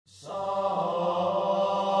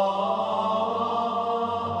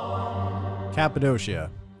Cappadocia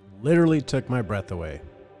literally took my breath away,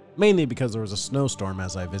 mainly because there was a snowstorm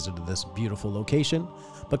as I visited this beautiful location.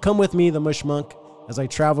 But come with me, the Mush monk, as I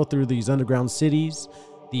travel through these underground cities,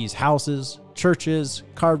 these houses, churches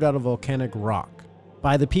carved out of volcanic rock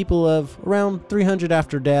by the people of around 300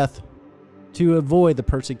 after death to avoid the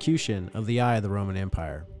persecution of the eye of the Roman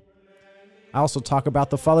Empire. I also talk about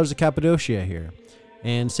the Fathers of Cappadocia here,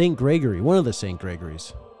 and Saint Gregory, one of the Saint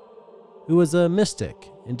Gregories, who was a mystic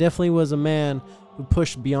and definitely was a man who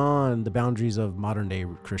pushed beyond the boundaries of modern-day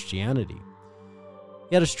Christianity.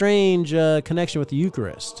 He had a strange connection with the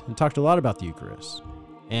Eucharist and talked a lot about the Eucharist.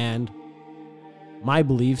 And my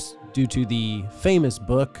beliefs, due to the famous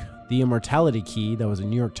book, The Immortality Key, that was a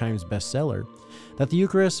New York Times bestseller, that the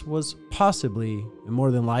Eucharist was possibly, and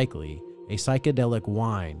more than likely, a psychedelic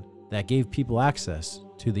wine that gave people access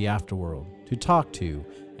to the afterworld, to talk to,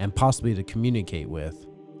 and possibly to communicate with,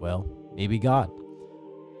 well, maybe God.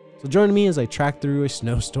 So join me as I track through a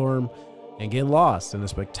snowstorm and get lost in the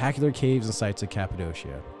spectacular caves and sights of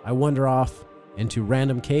Cappadocia. I wander off into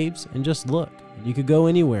random caves and just look. You could go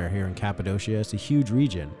anywhere here in Cappadocia. It's a huge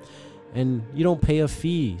region. And you don't pay a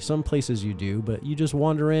fee. Some places you do, but you just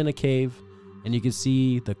wander in a cave and you can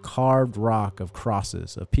see the carved rock of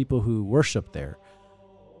crosses of people who worshiped there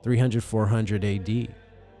 300, 400 AD.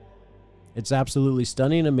 It's absolutely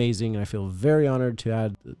stunning and amazing. I feel very honored to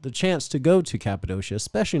have the chance to go to Cappadocia,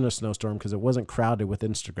 especially in a snowstorm, because it wasn't crowded with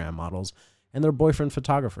Instagram models and their boyfriend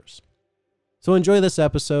photographers. So enjoy this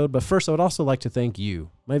episode, but first I would also like to thank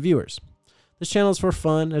you, my viewers. This channel is for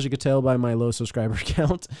fun, as you could tell by my low subscriber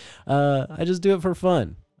count. I just do it for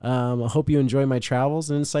fun. I hope you enjoy my travels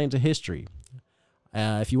and insight into history.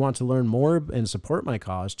 If you want to learn more and support my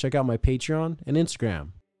cause, check out my Patreon and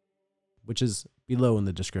Instagram, which is below in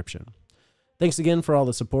the description. Thanks again for all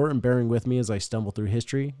the support and bearing with me as I stumble through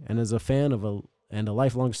history and as a fan of and a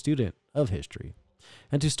lifelong student of history.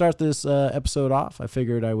 And to start this episode off, I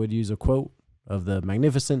figured I would use a quote of the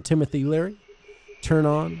magnificent Timothy Leary. Turn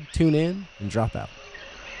on, tune in, and drop out.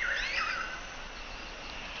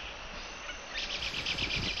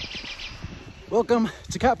 Welcome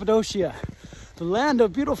to Cappadocia, the land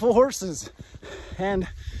of beautiful horses and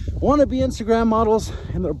wannabe Instagram models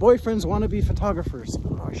and their boyfriends wannabe photographers.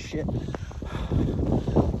 Oh shit.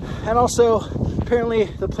 And also, apparently,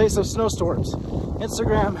 the place of snowstorms.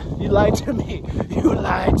 Instagram, you lied to me. You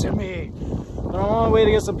lied to me. But I'm on my way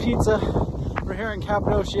to get some pizza. We're here in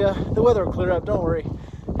Cappadocia. The weather will clear up, don't worry.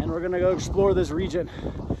 And we're gonna go explore this region.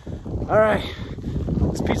 All right,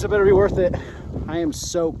 this pizza better be worth it. I am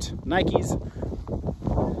soaked. Nike's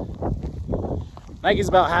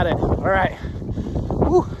about had it. All right.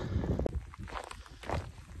 Woo.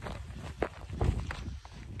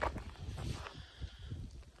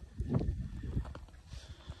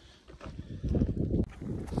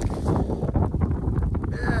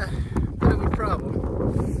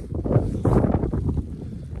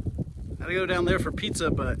 Go down there for pizza,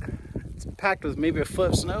 but it's packed with maybe a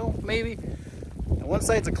foot of snow, maybe. And one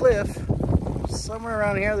side's a cliff. Somewhere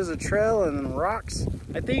around here there's a trail and then rocks,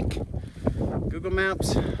 I think. Google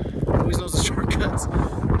Maps always knows the shortcuts. All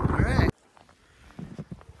right.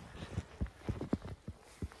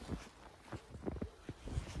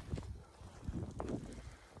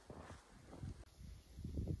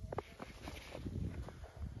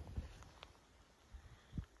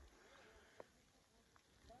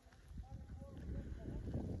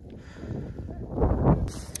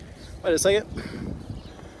 Wait a second.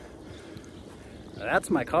 That's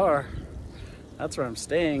my car. That's where I'm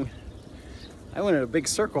staying. I went in a big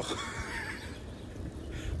circle.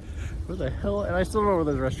 Where the hell? And I still don't know where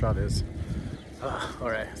this restaurant is. All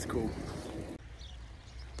right, it's cool.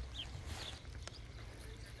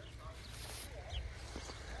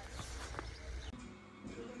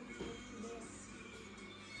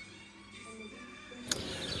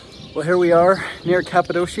 Well, here we are near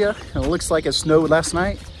Cappadocia. It looks like it snowed last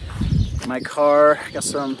night. My car got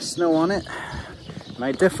some snow on it, and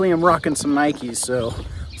I definitely am rocking some Nikes, so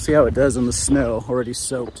see how it does in the snow, already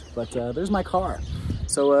soaked. But there's my car.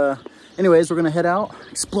 So anyways, we're gonna head out,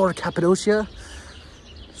 explore Cappadocia,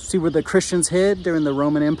 see where the Christians hid during the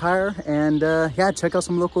Roman Empire, and yeah, check out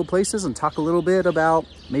some local places and talk a little bit about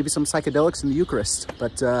maybe some psychedelics in the Eucharist.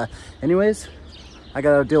 But anyways, I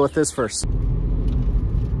gotta deal with this first.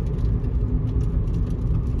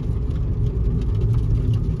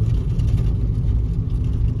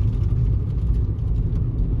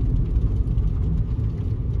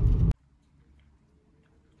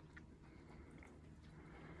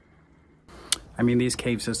 I mean, these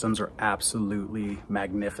cave systems are absolutely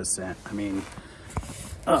magnificent. I mean,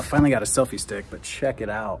 Oh, finally got a selfie stick, but check it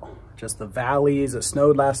out. Just the valleys, it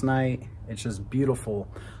snowed last night. It's just beautiful.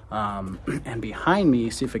 And behind me,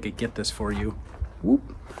 see if I could get this for you. Whoop.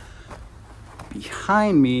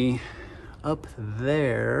 Behind me, up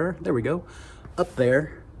there we go, up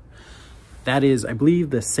there, that is, I believe,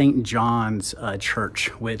 the St. John's church,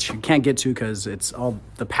 which you can't get to because it's all,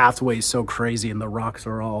 the pathway is so crazy and the rocks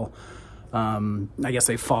are all, I guess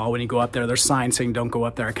they fall when you go up there. There's signs saying don't go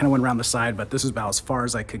up there. I kind of went around the side, but this is about as far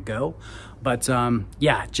as I could go. But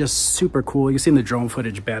yeah, just super cool. You can see in the drone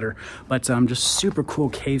footage better, but just super cool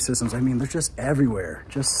cave systems. I mean, they're just everywhere,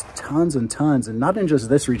 just tons and tons. And not in just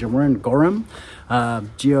this region. We're in Goreme, Goreme.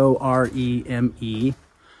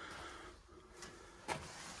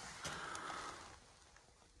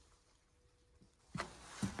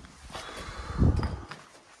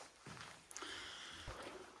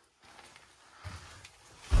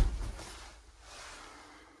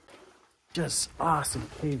 Just awesome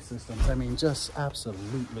cave systems. I mean, just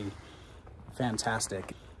absolutely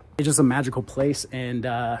fantastic. It's just a magical place. And,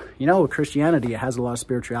 you know, with Christianity, it has a lot of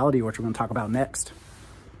spirituality, which we're going to talk about next.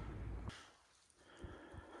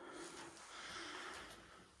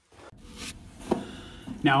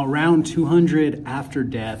 Now, around 200 after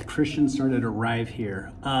death, Christians started to arrive here,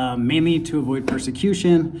 mainly to avoid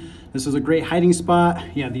persecution. This was a great hiding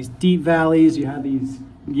spot. You have these deep valleys. You have these,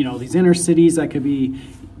 you know, these inner cities that could be.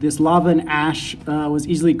 This lava and ash was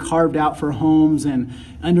easily carved out for homes and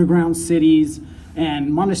underground cities,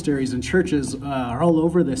 and monasteries and churches are all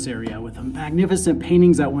over this area with magnificent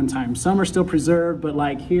paintings at one time. Some are still preserved, but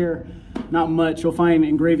like here, not much. You'll find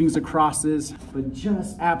engravings of crosses, but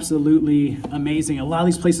just absolutely amazing. A lot of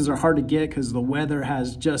these places are hard to get because the weather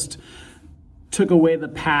has just took away the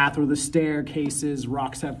path or the staircases.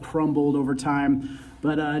 Rocks have crumbled over time.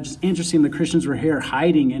 But just interesting, the Christians were here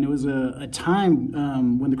hiding, and it was a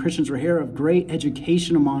time when the Christians were here of great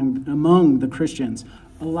education among the Christians.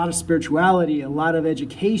 A lot of spirituality, a lot of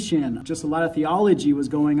education, just a lot of theology was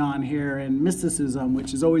going on here, and mysticism,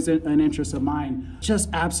 which is always an interest of mine. Just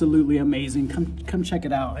absolutely amazing. Come check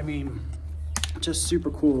it out. I mean, just super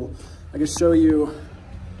cool. I can show you,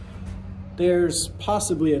 there's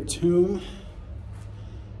possibly a tomb.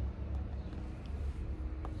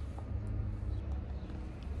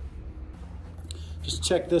 Just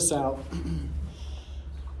check this out.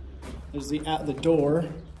 There's at the door,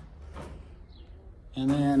 and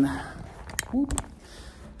then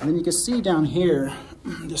you can see down here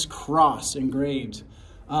this cross engraved,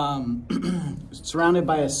 surrounded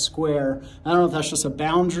by a square. I don't know if that's just a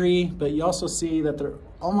boundary, but you also see that there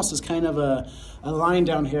almost is kind of a line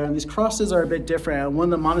down here, and these crosses are a bit different. One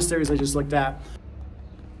of the monasteries I just looked at,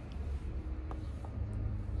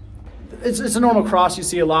 it's a normal cross you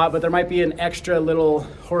see a lot, but there might be an extra little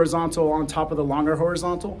horizontal on top of the longer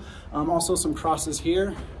horizontal. Also some crosses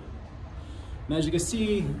here. And as you can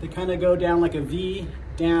see, they kind of go down like a V,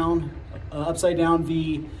 down, upside down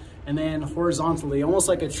V, and then horizontally, almost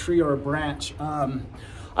like a tree or a branch.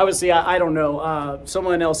 Obviously, I don't know.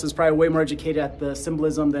 Someone else is probably way more educated at the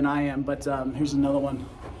symbolism than I am, but here's another one.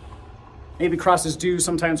 Maybe crosses do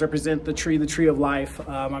sometimes represent the tree of life,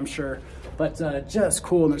 I'm sure. But just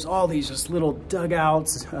cool, and there's all these just little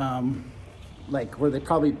dugouts, like where they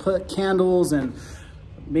probably put candles and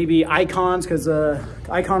maybe icons, because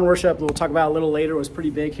icon worship, we'll talk about a little later, was pretty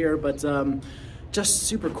big here, but just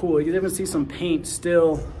super cool. You can even see some paint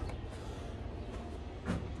still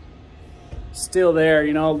there.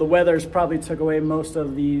 You know, the weather's probably took away most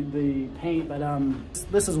of the paint, but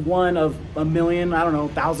this is one of a million, I don't know,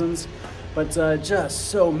 thousands. But just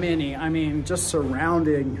so many, I mean, just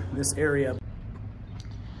surrounding this area.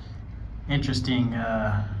 Interesting,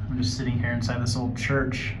 I'm just sitting here inside this old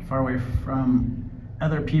church, far away from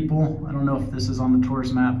other people. I don't know if this is on the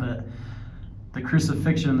tourist map, but the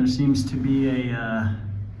crucifixion, there seems to be a,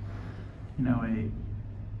 you know,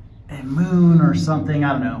 a moon or something,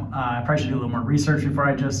 I don't know. I probably should do a little more research before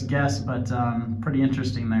I just guess, but pretty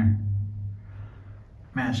interesting there.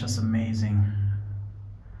 Man, it's just amazing.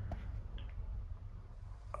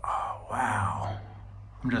 Wow,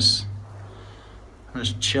 I'm just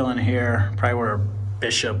chilling here, probably where a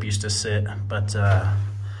bishop used to sit, but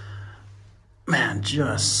man,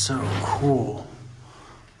 just so cool.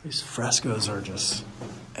 These frescoes are just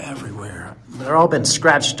everywhere. They're all been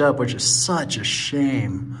scratched up, which is such a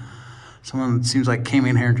shame. Someone seems like came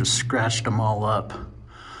in here and just scratched them all up.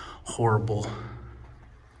 Horrible.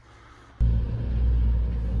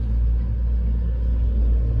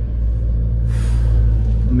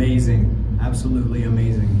 Amazing, absolutely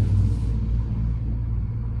amazing.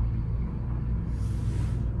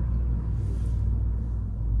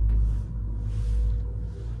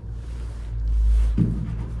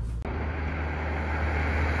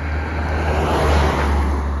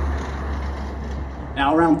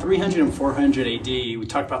 around 300 and 400 AD, we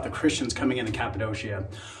talk about the Christians coming into Cappadocia.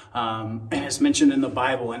 And it's mentioned in the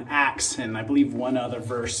Bible in Acts, and I believe one other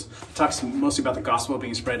verse talks mostly about the gospel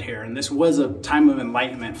being spread here. And this was a time of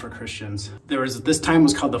enlightenment for Christians. This time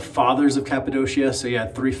was called the Fathers of Cappadocia. So you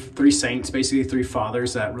had three saints, basically three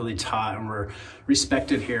fathers that really taught and were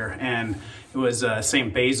respected here. And it was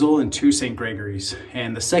Saint Basil and two Saint Gregories.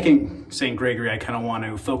 And the second Saint Gregory I kind of want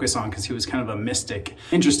to focus on because he was kind of a mystic,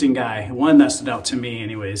 interesting guy. One that stood out to me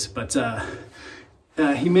anyways. But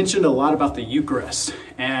he mentioned a lot about the Eucharist.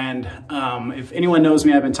 And if anyone knows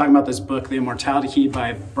me, I've been talking about this book, The Immortality Key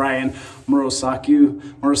by Brian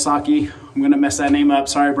Muraresku. I'm going to mess that name up.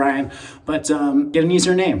 Sorry, Brian. But get an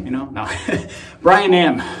easier name, you know? No. Brian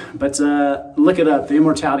M. But look it up, The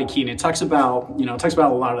Immortality Key. And it talks about, a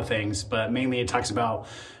lot of things, but mainly it talks about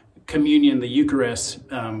communion, the Eucharist,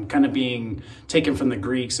 kind of being taken from the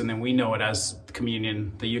Greeks, and then we know it as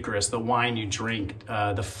communion, the Eucharist, the wine you drink,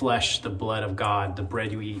 the flesh, the blood of God, the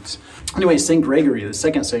bread you eat. Anyway, Saint Gregory, the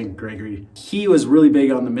second Saint Gregory, he was really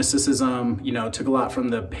big on the mysticism, took a lot from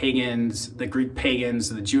the pagans, the Greek pagans,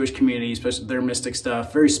 the Jewish community, especially their mystic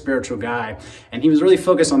stuff, very spiritual guy. And he was really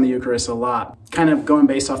focused on the Eucharist a lot, kind of going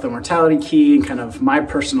based off the Immortality Key and kind of my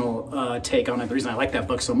personal take on it. The reason I like that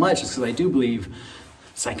book so much is because I do believe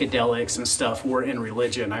psychedelics and stuff were in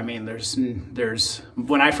religion. I mean, there's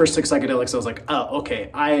when I first took psychedelics, I was like, oh,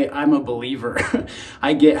 okay, I'm a believer.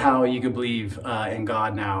 I get how you could believe in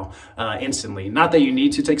God now instantly. Not that you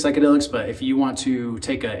need to take psychedelics, but if you want to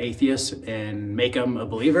take an atheist and make them a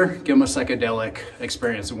believer, give them a psychedelic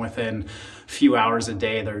experience, and within a few hours a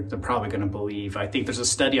day, they're probably going to believe. I think there's a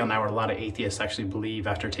study on that where a lot of atheists actually believe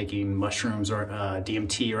after taking mushrooms or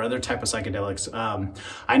DMT or other type of psychedelics.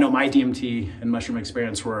 I know my DMT and mushroom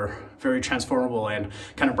experience were very transformable and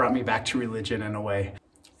kind of brought me back to religion in a way.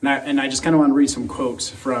 And I just kind of want to read some quotes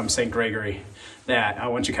from Saint Gregory that I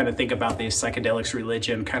want you to kind of think about these psychedelics,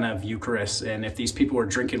 religion, kind of Eucharist, and if these people were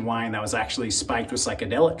drinking wine that was actually spiked with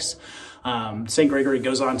psychedelics. Saint Gregory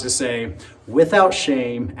goes on to say, without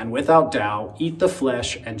shame and without doubt, eat the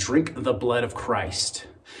flesh and drink the blood of Christ,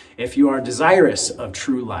 if you are desirous of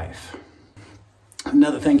true life.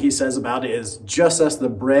 Another thing he says about it is, just as the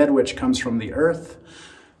bread which comes from the earth,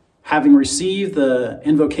 having received the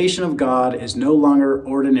invocation of God, is no longer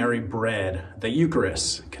ordinary bread, the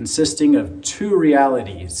Eucharist, consisting of two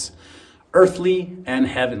realities, earthly and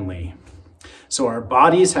heavenly. So our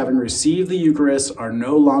bodies, having received the Eucharist, are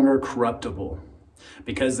no longer corruptible,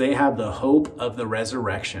 because they have the hope of the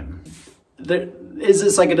resurrection. Is it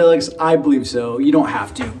psychedelics? I believe so. You don't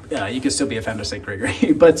have to. You can still be a fan of Saint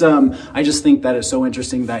Gregory. But I just think that it's so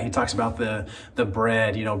interesting that he talks about the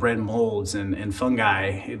bread, bread molds and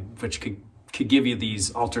fungi, which could give you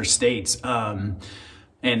these altered states.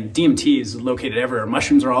 And DMT is located everywhere.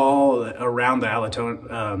 Mushrooms are all around the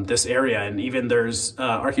Alaton, this area. And even there's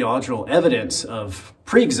archaeological evidence of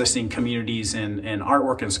pre-existing communities and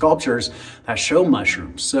artwork and sculptures that show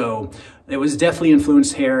mushrooms. So it was definitely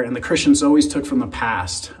influenced here, and the Christians always took from the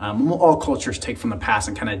past. All cultures take from the past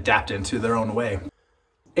and kind of adapt into their own way.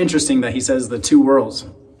 Interesting that he says the two worlds.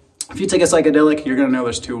 If you take a psychedelic, you're going to know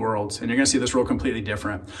there's two worlds, and you're going to see this world completely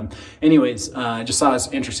different. Anyways, I just thought it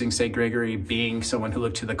was interesting, Saint Gregory being someone who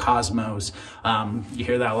looked to the cosmos. You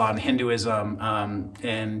hear that a lot in Hinduism,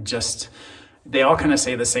 and just they all kind of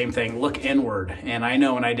say the same thing, look inward. And I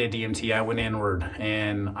know when I did DMT, I went inward,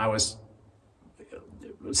 and I was,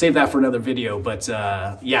 save that for another video, but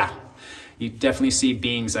yeah. You definitely see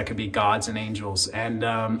beings that could be gods and angels. And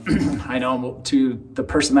I know to the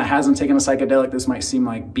person that hasn't taken a psychedelic, this might seem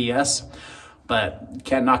like BS, but you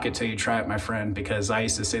can't knock it till you try it, my friend, because I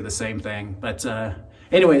used to say the same thing. But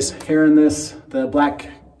anyways, here in the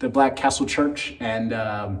Black Castle Church, and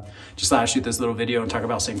just thought I'd shoot this little video and talk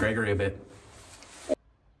about St. Gregory a bit.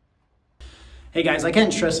 Hey guys, I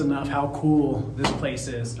can't stress enough how cool this place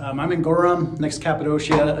is. I'm in Goreme, next to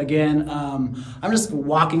Cappadocia again. I'm just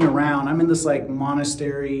walking around. I'm in this like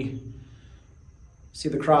monastery. See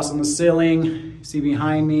the cross on the ceiling, see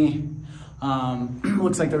behind me.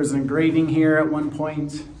 Looks like there was an engraving here at one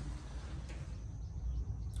point.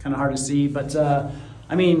 Kind of hard to see, but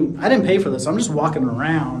I mean, I didn't pay for this. I'm just walking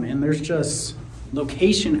around, and there's just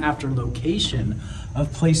location after location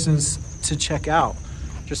of places to check out.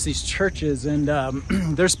 Just these churches, and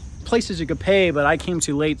there's places you could pay, but I came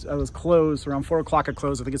too late. I was closed around 4 o'clock. I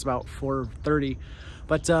closed. I think it's about 4:30.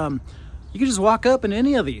 But you can just walk up in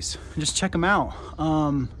any of these and just check them out.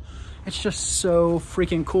 It's just so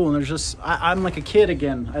freaking cool. And there's just, I'm like a kid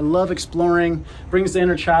again. I love exploring. Brings the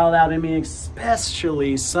inner child out in me,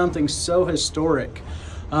 especially something so historic.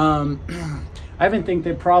 I I even think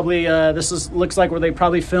they probably, looks like where they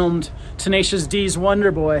probably filmed Tenacious D's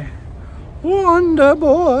Wonder Boy. Wonder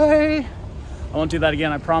Boy. I won't do that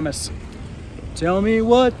again, I promise. Tell me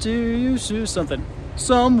what do you do? Something.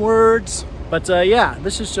 Some words. But yeah,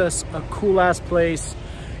 this is just a cool ass place.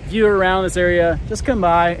 If you're around this area, just come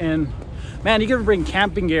by and man, you can bring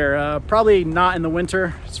camping gear. Probably not in the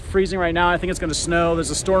winter. It's freezing right now. I think it's gonna snow. There's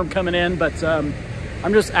a storm coming in, but I'm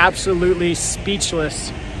just absolutely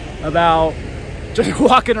speechless about just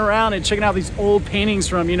walking around and checking out these old paintings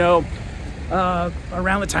from, you know,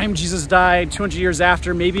 around the time Jesus died, 200 years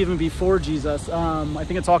after, maybe even before Jesus. I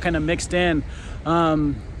think it's all kind of mixed in.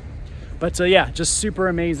 But yeah, just super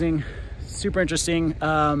amazing, super interesting.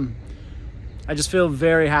 I just feel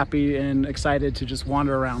very happy and excited to just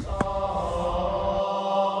wander around.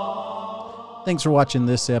 Thanks for watching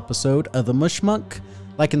this episode of The Mush Monk.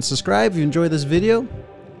 Like and subscribe if you enjoy this video,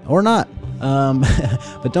 or not.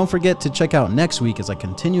 But don't forget to check out next week as I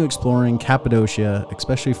continue exploring Cappadocia,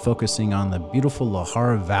 especially focusing on the beautiful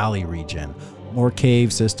Lahara Valley region. More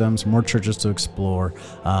cave systems, more churches to explore.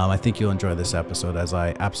 I think you'll enjoy this episode as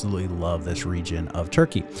I absolutely love this region of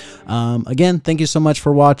Turkey. Again, thank you so much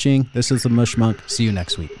for watching. This is The Mush Monk. See you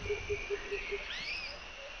next week.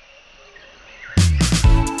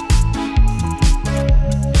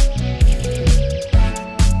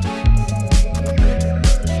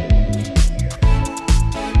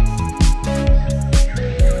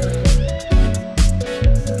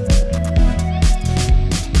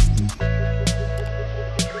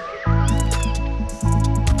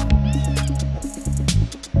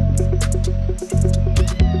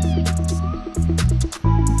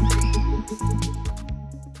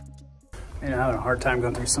 I'm having a hard time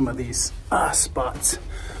going through some of these spots,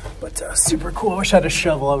 but super cool. I wish I had a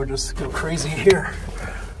shovel. I would just go crazy here.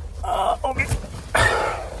 Okay.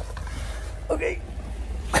 Okay.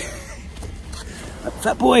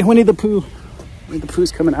 Fat boy, Winnie the Pooh. Winnie the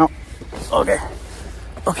Pooh's coming out. Okay.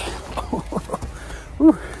 Okay.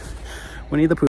 Winnie the Pooh.